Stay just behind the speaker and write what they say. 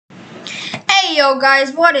Yo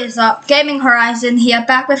guys, what is up? Gaming Horizon here,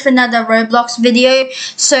 back with another Roblox video.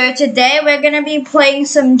 So today we're gonna be playing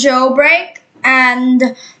some Jailbreak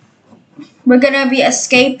and we're gonna be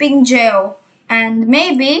escaping jail and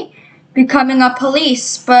maybe becoming a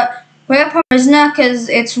police, but we're a prisoner because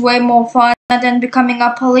it's way more fun than becoming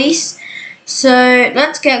a police. So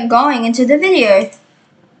let's get going into the video.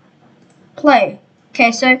 Play.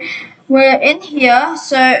 Okay, so we're in here,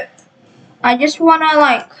 so I just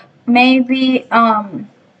wanna maybe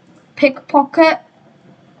pickpocket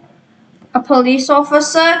a police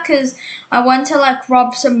officer because I want to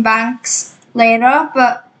rob some banks later,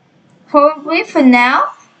 but probably for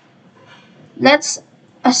now let's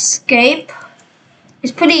escape.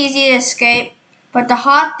 It's pretty easy to escape, but the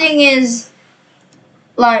hard thing is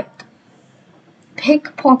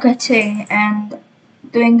pickpocketing and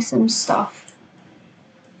doing some stuff.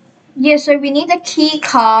 Yeah, so we need a key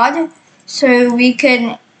card so we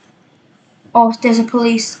can. Oh, there's a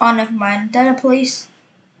police. Oh, never mind. Is that a police?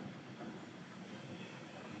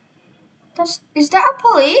 Is that a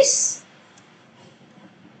police?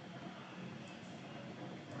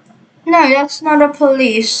 No, that's not a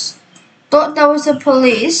police. Thought that was a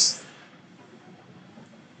police.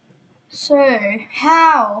 So,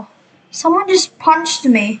 how? Someone just punched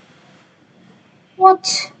me.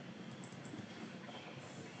 What?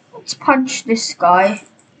 Let's punch this guy.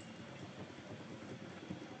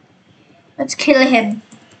 Let's kill him.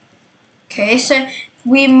 Okay, so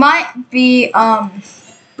we might be, Oh,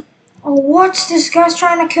 what? This guy's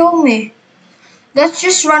trying to kill me. Let's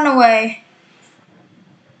just run away.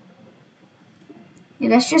 Yeah,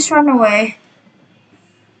 let's just run away.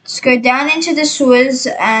 Let's go down into the sewers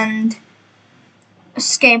and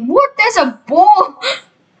escape. What? There's a ball!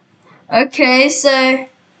 Okay, so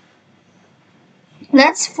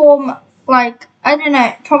let's form, I don't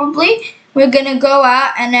know, probably we're gonna go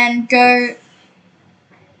out and then go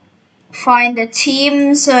find a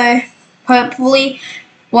team, so hopefully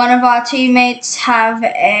one of our teammates have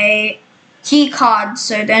a key card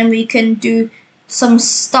so then we can do some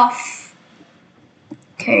stuff.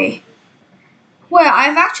 Okay. Well,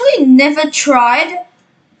 I've actually never tried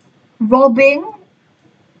robbing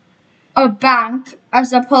a bank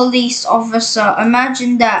as a police officer.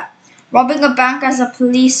 Imagine that. Robbing a bank as a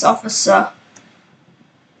police officer.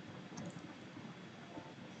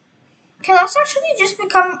 Okay, let's actually just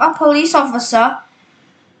become a police officer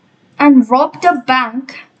and rob the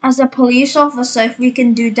bank as a police officer if we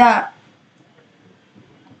can do that.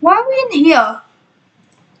 Why are we in here?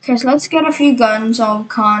 Okay, so let's get a few guns. Oh, we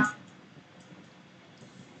can't.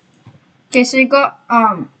 Okay, so we got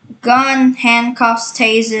gun, handcuffs,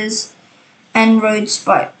 tasers, and road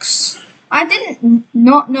spikes. I did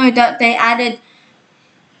not know that they added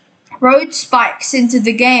road spikes into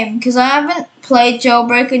the game because I haven't played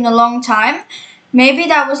Jailbreak in a long time. Maybe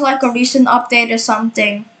that was a recent update or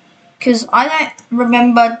something because I don't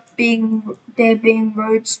remember there being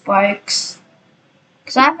road spikes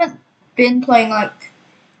because I haven't been playing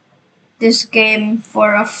this game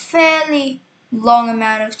for a fairly long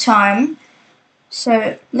amount of time.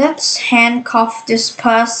 So let's handcuff this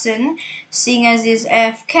person, seeing as he's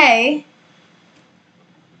AFK.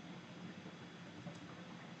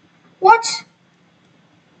 What?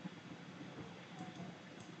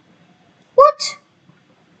 What?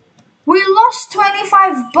 We lost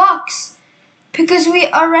 25 bucks because we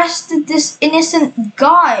arrested this innocent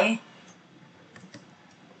guy.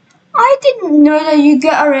 I didn't know that you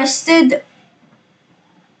get arrested.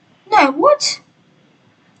 No, what?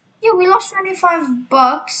 Yeah, we lost 25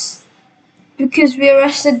 bucks because we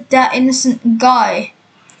arrested that innocent guy.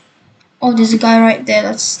 Oh, there's a guy right there.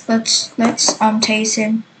 Let's tase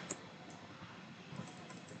him.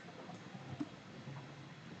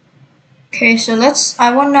 Okay, so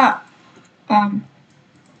I wanna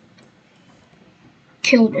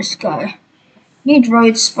kill this guy. Need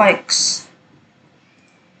road spikes.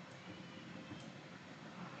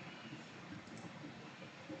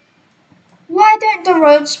 Why don't the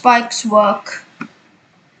road spikes work?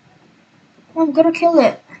 I'm gonna kill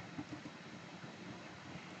it.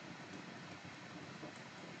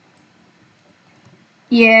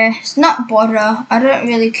 Yeah, it's not bother. I don't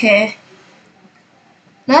really care.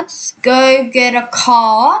 Let's go get a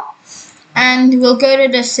car and we'll go to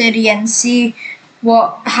the city and see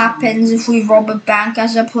what happens if we rob a bank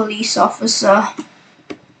as a police officer.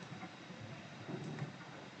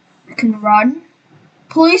 We can run.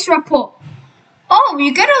 Police report. Oh,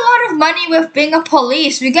 you get a lot of money with being a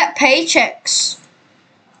police. We get paychecks.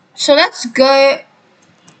 So let's go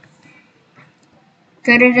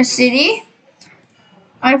to the city.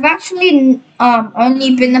 I've actually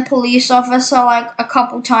only been a police officer like a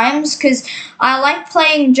couple times because I like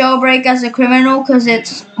playing Jailbreak as a criminal because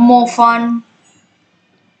it's more fun.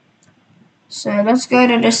 So let's go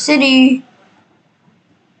to the city.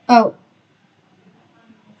 Oh,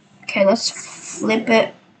 okay, let's flip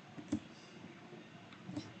it.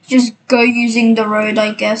 Just go using the road,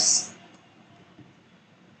 I guess.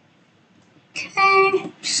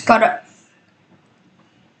 Okay, just got it.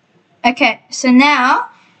 Okay, so now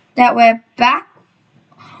that we're back,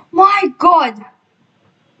 my God,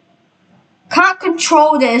 can't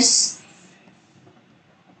control this.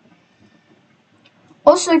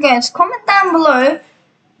 Also, guys, comment down below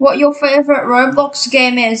what your favorite Roblox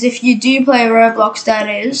game is, if you do play Roblox, that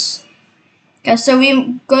is. Okay, so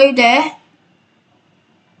we go there.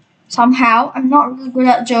 Somehow, I'm not really good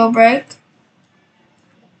at Jailbreak.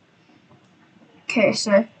 Okay,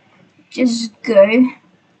 so just go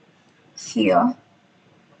here.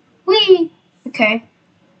 Whee! Okay.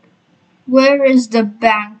 Where is the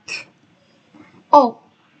bank? Oh,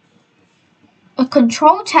 a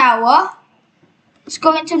control tower? Let's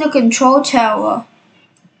go into the control tower.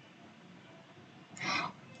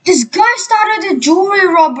 This guy started a jewelry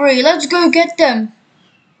robbery. Let's go get them.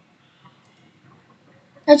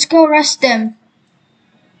 Let's go arrest them.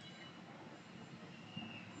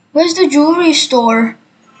 Where's the jewelry store?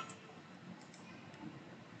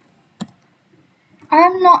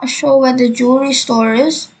 I'm not sure where the jewelry store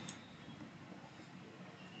is.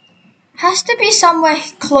 Has to be somewhere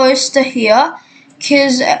close to here,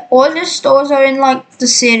 because all the stores are in like the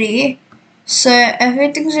city, so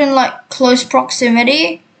everything's in like close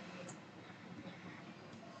proximity.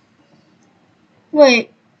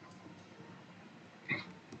 Wait.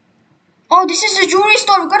 Oh, this is the jewelry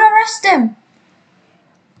store. We gotta arrest them.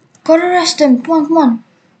 Gotta arrest them. Come on, come on.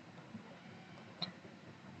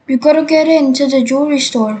 We gotta get into the jewelry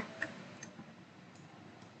store.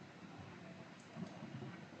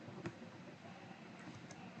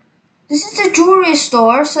 This is the jewelry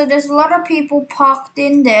store, so there's a lot of people parked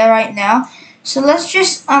in there right now. So let's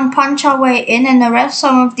just punch our way in and arrest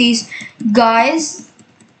some of these guys.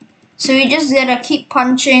 So we just gotta keep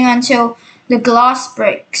punching until the glass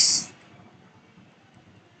breaks.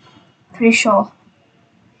 Pretty sure.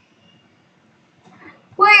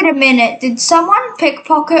 Wait a minute, did someone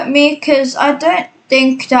pickpocket me? Because I don't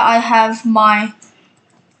think that I have my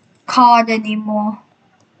card anymore.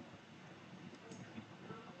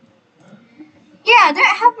 Yeah, I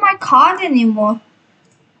don't have my card anymore.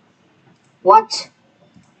 What?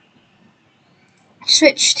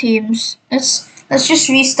 Switch teams. Let's just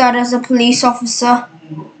restart as a police officer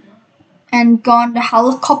and go on the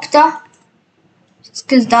helicopter.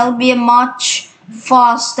 Because that'll be a much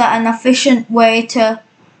faster and efficient way to,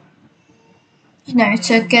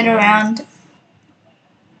 to get around.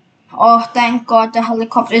 Oh, thank God the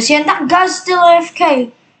helicopter is here. And that guy's still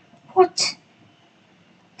AFK. What?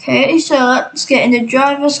 Okay, so let's get in the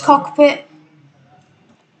driver's cockpit.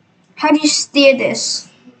 How do you steer this?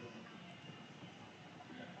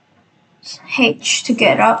 It's H to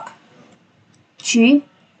get up. G.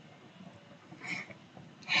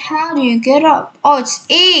 How do you get up? Oh, it's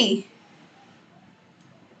E.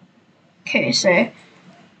 Okay, so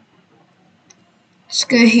let's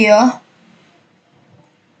go here.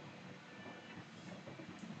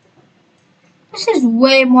 This is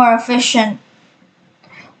way more efficient.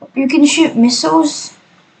 You can shoot missiles.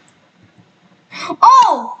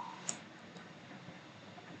 Oh!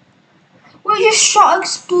 We just shot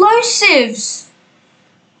explosives.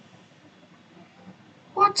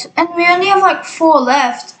 What? And we only have like 4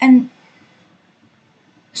 left. And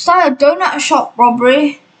it's like a donut shop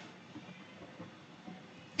robbery.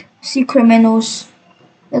 See criminals.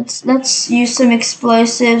 Let's use some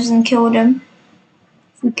explosives and kill them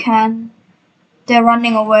if we can. They're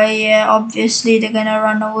running away. Yeah, obviously they're gonna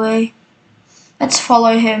run away. Let's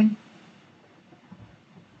follow him.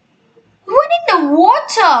 We went in the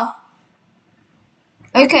water.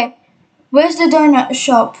 Okay, where's the donut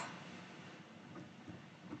shop?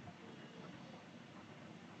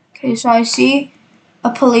 Okay, so I see a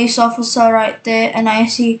police officer right there, and I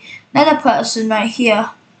see another person right here.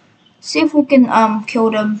 See if we can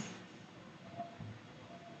kill them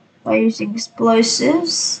by using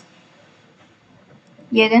explosives.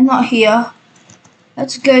 Yeah, they're not here.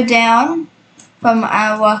 Let's go down from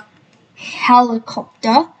our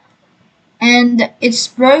helicopter, and it's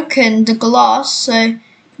broken the glass, so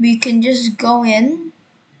we can just go in.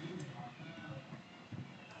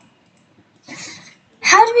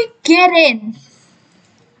 How do we get in?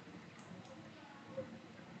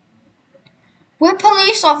 We're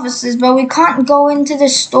police officers, but we can't go into the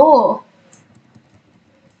store.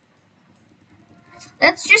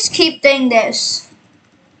 Let's just keep doing this.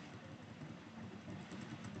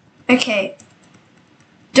 Okay.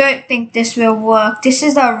 Don't think this will work. This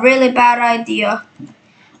is a really bad idea.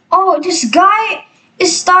 Oh, this guy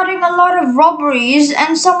is starting a lot of robberies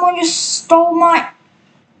and someone just stole my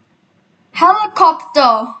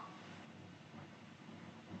helicopter.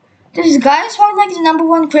 This guy is probably like the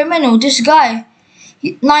 #1 criminal. This guy,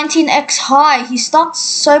 19x high. He starts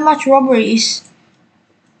so much robberies.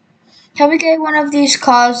 Can we get one of these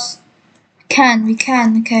cars? We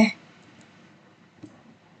can, okay.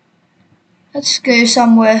 Let's go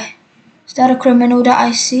somewhere. Is that a criminal that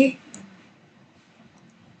I see?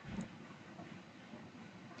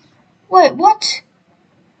 Wait, what?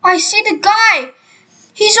 I see the guy!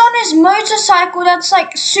 He's on his motorcycle that's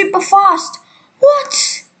like super fast.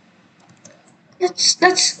 What? We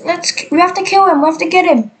have to kill him, we have to get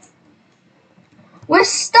him. We're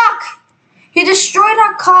stuck! He destroyed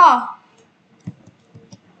our car.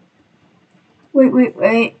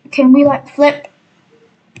 Wait. Can we like flip?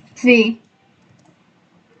 V.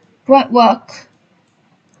 Won't work.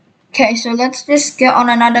 Okay, so let's just get on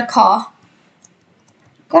another car.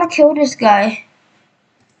 Gotta kill this guy.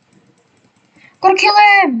 Gotta kill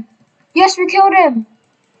him! Yes, we killed him!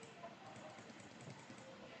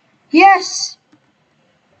 Yes!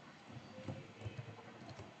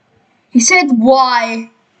 He said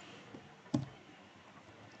why.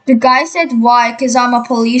 The guy said why, because I'm a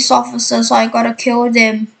police officer, so I gotta kill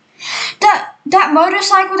them. That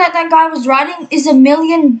motorcycle that guy was riding is $1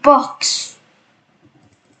 million.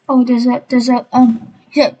 Oh,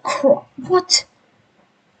 what?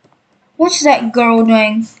 What's that girl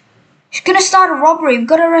doing? She's gonna start a robbery. We've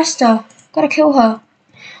gotta arrest her. Gotta kill her.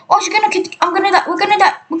 Oh, she's gonna I'm gonna die.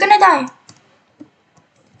 We're gonna die.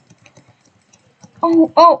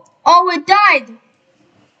 Oh, we died.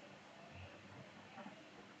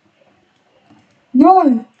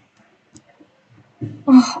 No.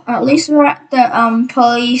 Oh, at least we're at the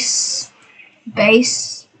police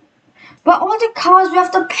base. But all the cars we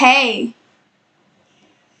have to pay.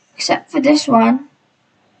 Except for this one.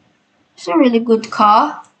 It's a really good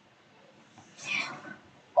car.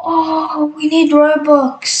 Oh, we need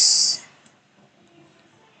Robux.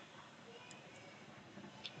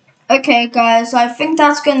 Okay guys, I think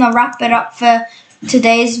that's gonna wrap it up for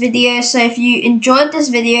today's video. So if you enjoyed this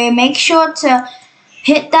video, make sure to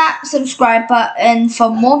hit that subscribe button for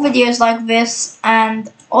more videos like this,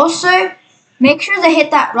 and also make sure to hit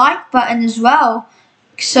that like button as well.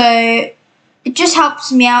 So it just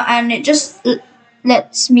helps me out and it just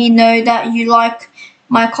lets me know that you like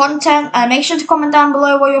my content. And make sure to comment down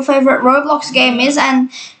below what your favorite Roblox game is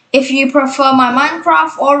and if you prefer my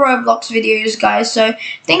Minecraft or Roblox videos, guys. So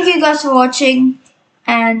thank you guys for watching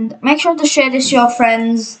and make sure to share this to your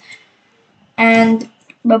friends, and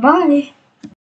bye bye.